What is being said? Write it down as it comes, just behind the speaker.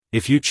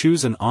If you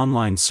choose an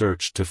online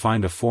search to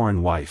find a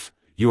foreign wife,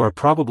 you are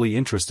probably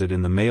interested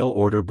in the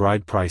mail-order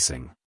bride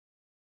pricing.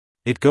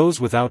 It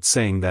goes without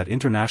saying that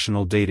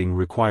international dating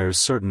requires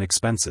certain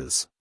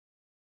expenses.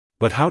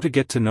 But how to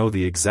get to know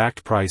the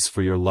exact price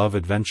for your love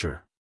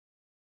adventure?